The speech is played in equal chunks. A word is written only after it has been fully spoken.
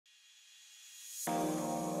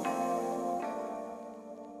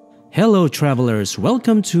Hello travelers,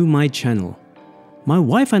 welcome to my channel. My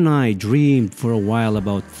wife and I dreamed for a while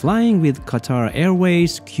about flying with Qatar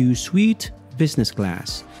Airways Qsuite business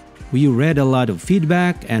class. We read a lot of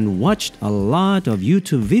feedback and watched a lot of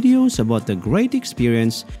YouTube videos about the great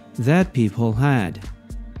experience that people had.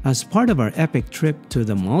 As part of our epic trip to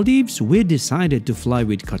the Maldives, we decided to fly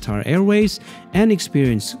with Qatar Airways and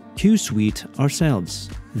experience Qsuite ourselves.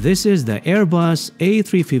 This is the Airbus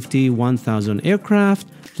A350-1000 aircraft,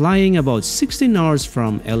 flying about 16 hours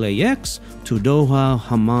from LAX to Doha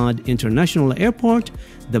Hamad International Airport,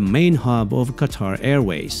 the main hub of Qatar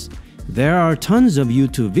Airways. There are tons of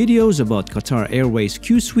YouTube videos about Qatar Airways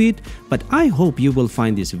Qsuite, but I hope you will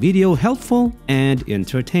find this video helpful and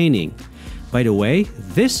entertaining. By the way,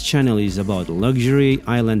 this channel is about luxury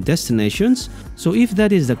island destinations, so if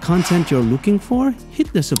that is the content you're looking for,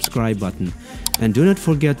 hit the subscribe button and do not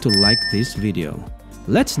forget to like this video.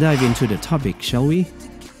 Let's dive into the topic, shall we?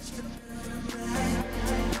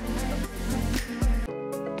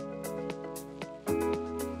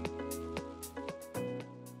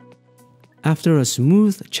 After a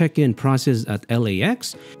smooth check-in process at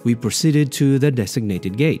LAX, we proceeded to the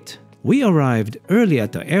designated gate. We arrived early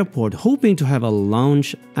at the airport hoping to have a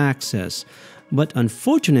lounge access, but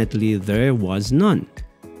unfortunately there was none.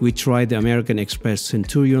 We tried the American Express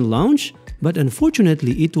Centurion Lounge, but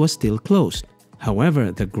unfortunately it was still closed.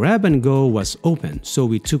 However, the grab and go was open, so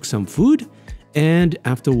we took some food and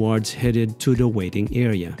afterwards headed to the waiting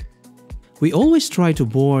area. We always try to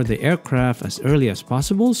board the aircraft as early as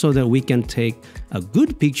possible so that we can take a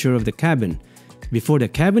good picture of the cabin before the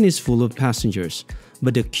cabin is full of passengers.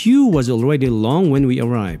 But the queue was already long when we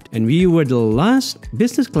arrived, and we were the last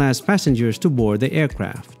business class passengers to board the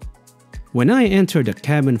aircraft. When I entered the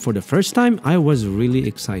cabin for the first time, I was really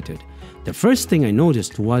excited. The first thing I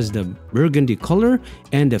noticed was the burgundy color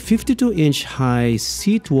and the 52-inch high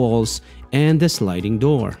seat walls and the sliding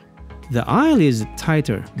door. The aisle is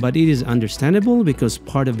tighter, but it is understandable because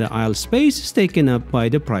part of the aisle space is taken up by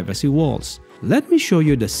the privacy walls. Let me show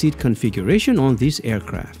you the seat configuration on this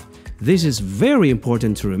aircraft. This is very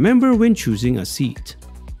important to remember when choosing a seat.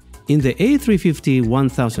 In the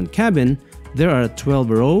A350-1000 cabin, there are 12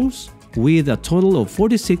 rows with a total of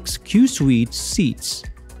 46 Qsuite seats.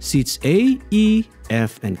 Seats A, E,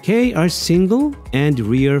 F, and K are single and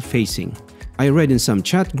rear-facing. I read in some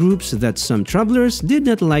chat groups that some travelers did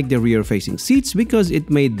not like the rear-facing seats because it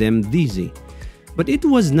made them dizzy. But it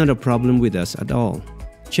was not a problem with us at all.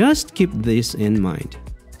 Just keep this in mind.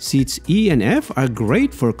 Seats E and F are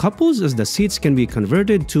great for couples as the seats can be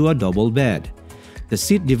converted to a double bed. The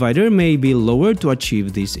seat divider may be lowered to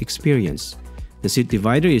achieve this experience. The seat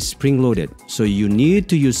divider is spring-loaded, so you need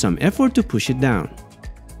to use some effort to push it down.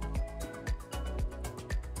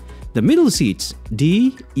 The middle seats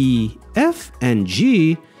D, E, F, and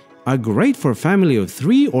G are great for family of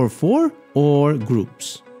 3 or 4 or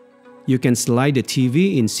groups. You can slide the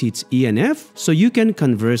TV in seats E and F so you can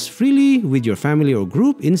converse freely with your family or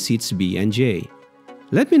group in seats B and J.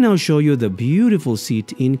 Let me now show you the beautiful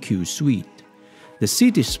seat in Qsuite. The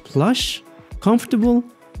seat is plush, comfortable,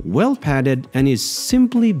 well padded, and is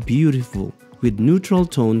simply beautiful with neutral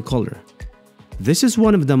tone color. This is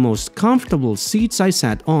one of the most comfortable seats I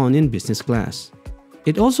sat on in business class.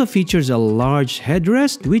 It also features a large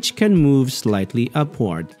headrest which can move slightly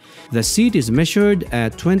upward. The seat is measured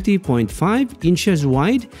at 20.5 inches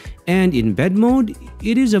wide, and in bed mode,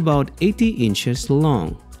 it is about 80 inches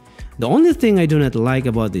long. The only thing I do not like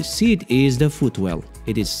about this seat is the footwell.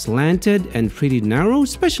 It is slanted and pretty narrow,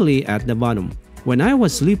 especially at the bottom. When I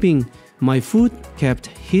was sleeping, my foot kept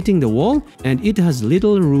hitting the wall and it has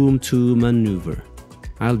little room to maneuver.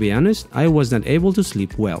 I'll be honest, I was not able to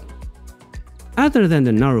sleep well. Other than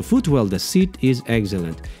the narrow footwell, the seat is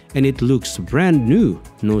excellent and it looks brand new,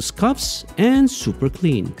 no scuffs, and super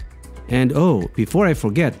clean. And oh, before I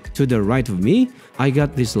forget, to the right of me, I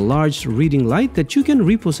got this large reading light that you can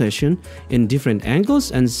reposition in different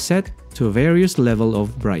angles and set to various level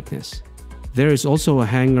of brightness. There is also a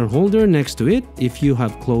hanger holder next to it if you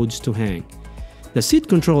have clothes to hang. The seat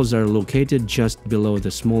controls are located just below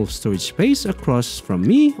the small storage space across from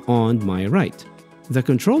me on my right. The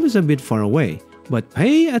control is a bit far away, but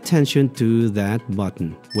pay attention to that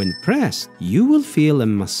button. When pressed, you will feel a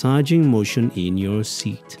massaging motion in your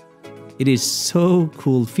seat. It is so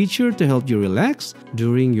cool feature to help you relax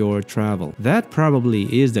during your travel. That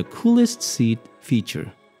probably is the coolest seat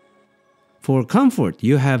feature. For comfort,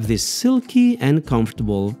 you have this silky and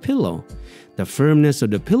comfortable pillow. The firmness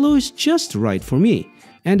of the pillow is just right for me,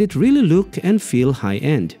 and it really look and feel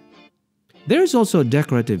high-end. There's also a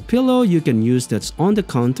decorative pillow you can use that's on the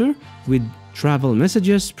counter with travel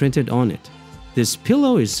messages printed on it. This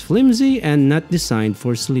pillow is flimsy and not designed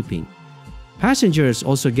for sleeping. Passengers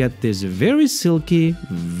also get this very silky,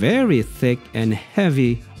 very thick and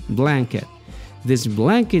heavy blanket. This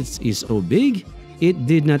blanket is so big, it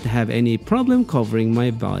did not have any problem covering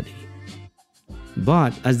my body.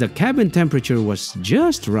 But as the cabin temperature was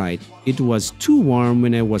just right, it was too warm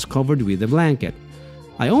when I was covered with the blanket.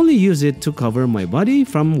 I only used it to cover my body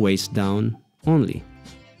from waist down only.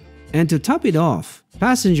 And to top it off,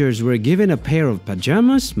 passengers were given a pair of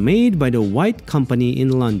pajamas made by the White Company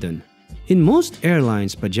in London. In most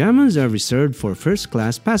airlines, pajamas are reserved for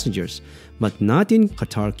first-class passengers, but not in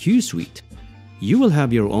Qatar Qsuite. You will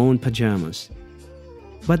have your own pajamas.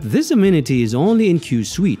 But this amenity is only in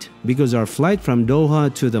Qsuite because our flight from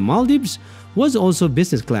Doha to the Maldives was also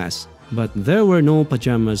business class, but there were no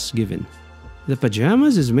pajamas given. The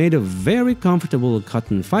pajamas is made of very comfortable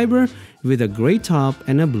cotton fiber with a gray top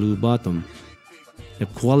and a blue bottom. The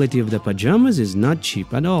quality of the pajamas is not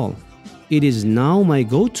cheap at all. It is now my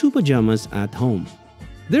go-to pajamas at home.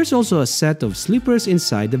 There's also a set of slippers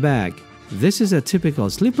inside the bag. This is a typical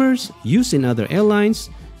slippers used in other airlines.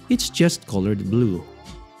 It's just colored blue.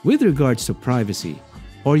 With regards to privacy,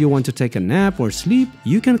 or you want to take a nap or sleep,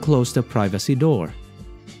 you can close the privacy door.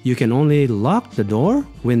 You can only lock the door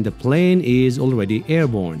when the plane is already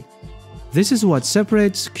airborne. This is what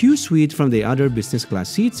separates Qsuite from the other business class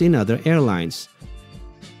seats in other airlines.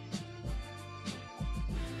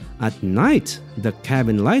 At night, the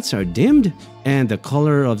cabin lights are dimmed and the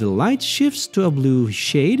color of the light shifts to a blue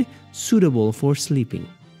shade suitable for sleeping.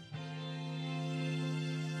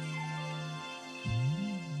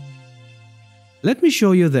 Let me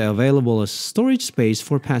show you the available storage space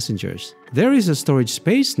for passengers. There is a storage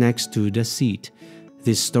space next to the seat.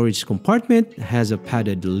 This storage compartment has a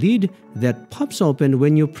padded lid that pops open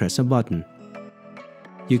when you press a button.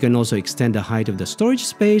 You can also extend the height of the storage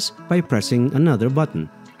space by pressing another button.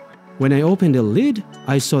 When I opened the lid,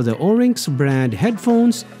 I saw the Oranx brand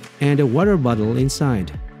headphones and a water bottle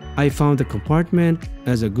inside. I found the compartment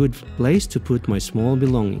as a good place to put my small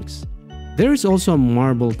belongings. There is also a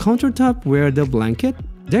marble countertop where the blanket,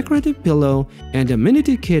 decorative pillow, and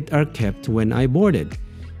amenity kit are kept when I boarded.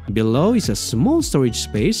 Below is a small storage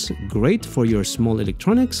space, great for your small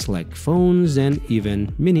electronics like phones and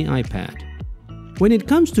even mini iPad. When it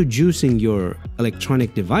comes to juicing your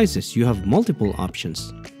electronic devices, you have multiple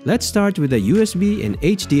options. Let's start with the USB and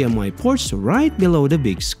HDMI ports right below the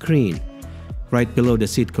big screen. Right below the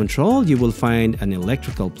seat control, you will find an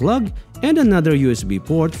electrical plug and another USB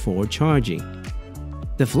port for charging.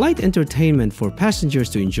 The flight entertainment for passengers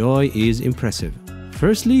to enjoy is impressive.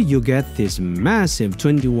 Firstly, you get this massive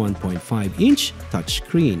 21.5-inch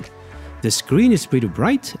touchscreen. The screen is pretty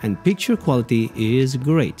bright and picture quality is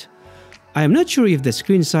great. I am not sure if the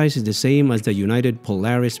screen size is the same as the United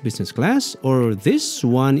Polaris business class or this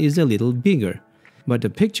one is a little bigger, but the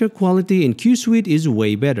picture quality in Qsuite is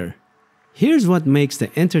way better. Here's what makes the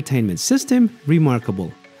entertainment system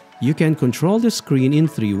remarkable. You can control the screen in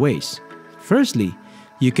 3 ways. Firstly,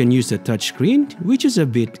 you can use the touchscreen, which is a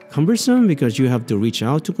bit cumbersome because you have to reach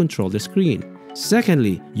out to control the screen.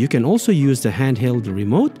 Secondly, you can also use the handheld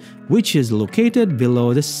remote, which is located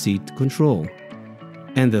below the seat control.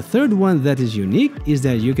 And the third one that is unique is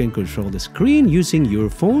that you can control the screen using your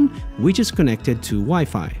phone, which is connected to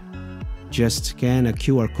Wi-Fi. Just scan a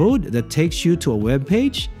QR code that takes you to a web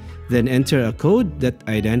page, then enter a code that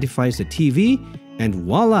identifies the TV, and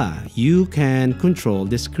voila, you can control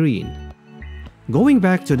the screen. Going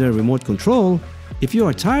back to the remote control, if you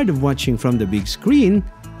are tired of watching from the big screen,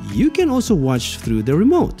 you can also watch through the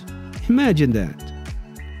remote. Imagine that.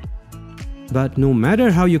 But no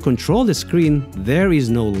matter how you control the screen, there is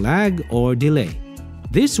no lag or delay.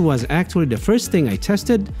 This was actually the first thing I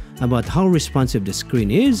tested about how responsive the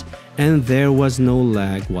screen is, and there was no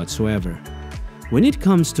lag whatsoever. When it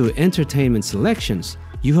comes to entertainment selections,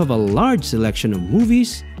 you have a large selection of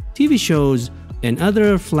movies, TV shows, and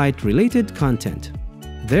other flight-related content.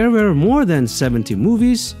 There were more than 70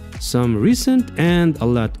 movies, some recent and a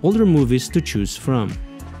lot older movies to choose from.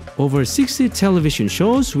 Over 60 television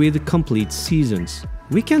shows with complete seasons.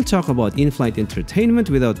 We can't talk about in-flight entertainment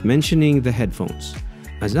without mentioning the headphones.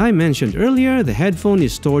 As I mentioned earlier, the headphone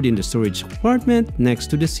is stored in the storage compartment next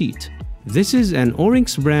to the seat. This is an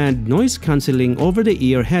Oranx brand noise-cancelling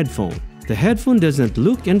over-the-ear headphone. The headphone does not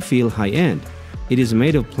look and feel high-end. It is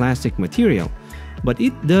made of plastic material, but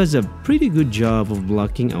it does a pretty good job of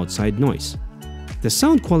blocking outside noise. The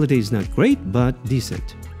sound quality is not great, but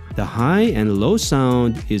decent. The high and low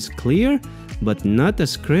sound is clear, but not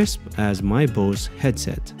as crisp as my Bose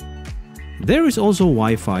headset. There is also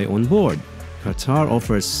Wi-Fi on board. Qatar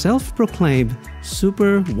offers self-proclaimed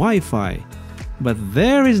super Wi-Fi. But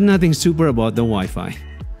there is nothing super about the Wi-Fi.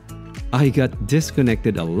 I got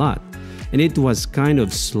disconnected a lot, and it was kind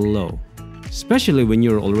of slow, especially when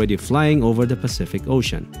you're already flying over the Pacific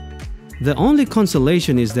Ocean. The only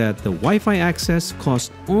consolation is that the Wi-Fi access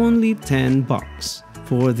cost only $10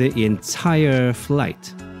 for the entire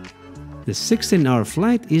flight. The 16-hour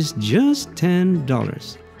flight is just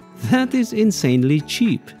 $10. That is insanely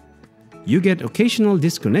cheap. You get occasional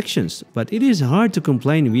disconnections, but it is hard to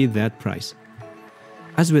complain with that price.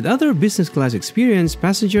 As with other business class experience,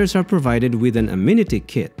 passengers are provided with an amenity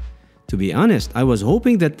kit. To be honest, I was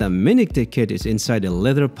hoping that the amenity kit is inside a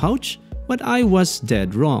leather pouch, but I was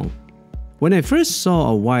dead wrong. When I first saw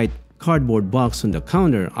a white cardboard box on the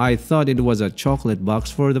counter, I thought it was a chocolate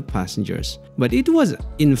box for the passengers. But it was,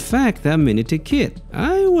 in fact, the amenity kit.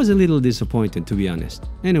 I was a little disappointed, to be honest.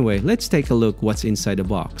 Anyway, let's take a look what's inside the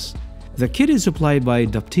box. The kit is supplied by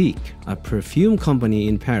Diptyque, a perfume company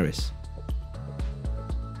in Paris.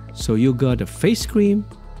 So you got a face cream,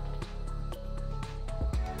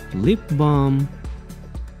 lip balm,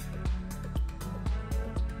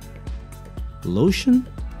 lotion.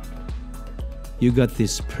 You got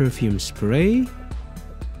this perfume spray,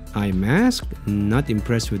 eye mask, not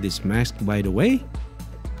impressed with this mask by the way,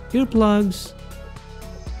 earplugs,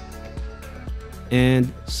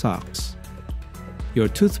 and socks. Your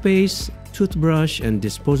toothpaste, toothbrush, and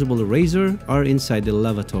disposable razor are inside the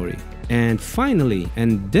lavatory. And finally,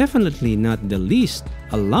 and definitely not the least,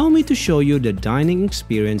 allow me to show you the dining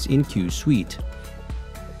experience in Qsuite.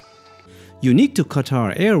 Unique to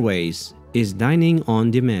Qatar Airways is dining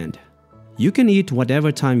on demand. You can eat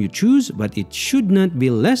whatever time you choose, but it should not be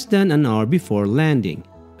less than an hour before landing.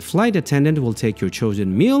 The flight attendant will take your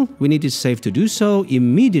chosen meal when it is safe to do so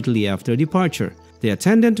immediately after departure. The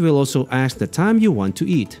attendant will also ask the time you want to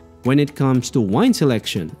eat. When it comes to wine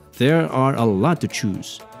selection, there are a lot to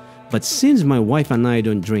choose. But since my wife and I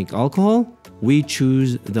don't drink alcohol, we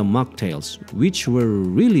choose the mocktails, which were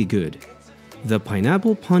really good. The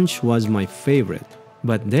pineapple punch was my favorite,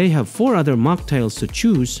 but they have 4 other mocktails to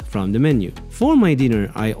choose from the menu. For my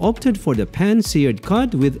dinner, I opted for the pan-seared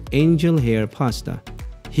cod with angel hair pasta.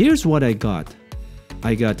 Here's what I got.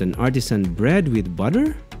 I got an artisan bread with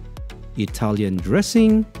butter, Italian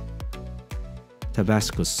dressing,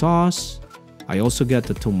 Tabasco sauce. I also got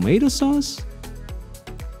the tomato sauce,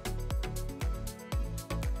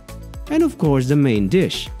 and of course the main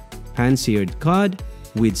dish, pan-seared cod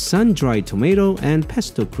with sun-dried tomato and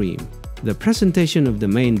pesto cream. The presentation of the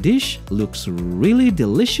main dish looks really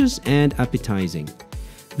delicious and appetizing.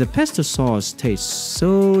 The pesto sauce tastes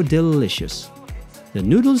so delicious. The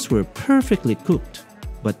noodles were perfectly cooked,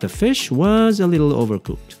 but the fish was a little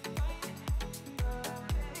overcooked.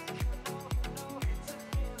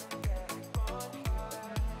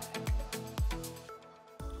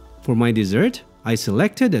 For my dessert, I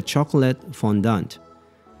selected a chocolate fondant.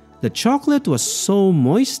 The chocolate was so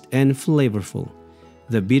moist and flavorful.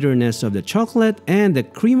 The bitterness of the chocolate and the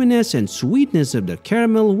creaminess and sweetness of the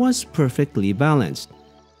caramel was perfectly balanced.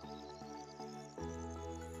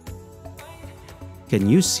 Can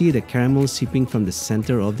you see the caramel seeping from the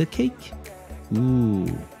center of the cake? Ooh,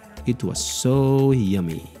 it was so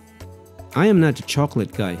yummy. I am not a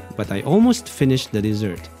chocolate guy, but I almost finished the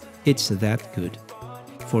dessert. It's that good.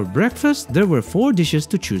 For breakfast, there were 4 dishes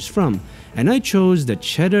to choose from, and I chose the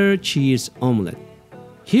cheddar cheese omelette.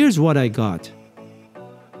 Here's what I got.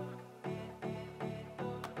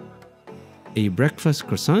 A breakfast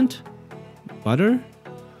croissant, butter,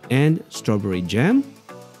 and strawberry jam.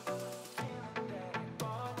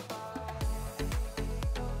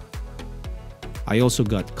 I also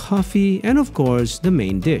got coffee and of course the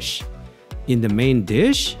main dish. In the main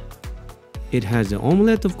dish, it has the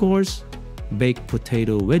omelette of course, baked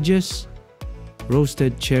potato wedges,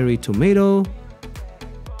 roasted cherry tomato,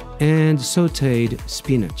 and sautéed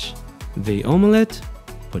spinach. The omelette,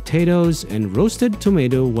 potatoes, and roasted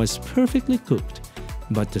tomato was perfectly cooked,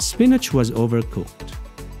 but the spinach was overcooked.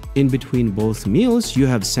 In between both meals, you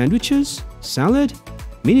have sandwiches, salad,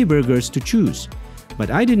 mini burgers to choose,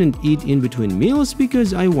 but I didn't eat in between meals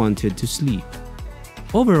because I wanted to sleep.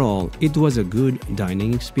 Overall, it was a good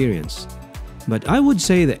dining experience. But I would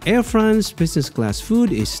say the Air France business class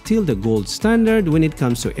food is still the gold standard when it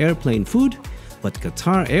comes to airplane food, but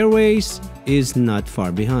Qatar Airways is not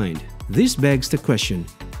far behind. This begs the question,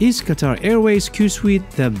 is Qatar Airways Qsuite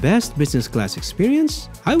the best business class experience?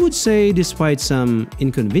 I would say despite some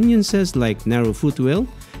inconveniences like narrow footwell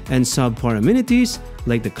and subpar amenities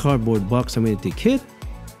like the cardboard box amenity kit,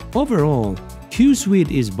 overall,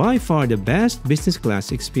 Qsuite is by far the best business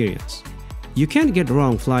class experience. You can't get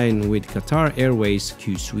wrong flying with Qatar Airways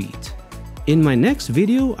Qsuite. In my next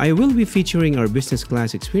video, I will be featuring our business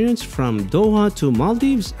class experience from Doha to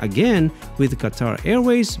Maldives, again with Qatar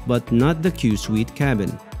Airways, but not the Qsuite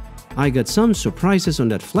cabin. I got some surprises on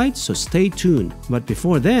that flight, so stay tuned. But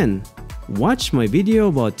before then, watch my video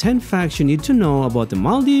about 10 facts you need to know about the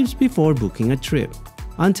Maldives before booking a trip.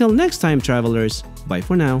 Until next time, travelers, bye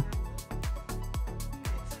for now.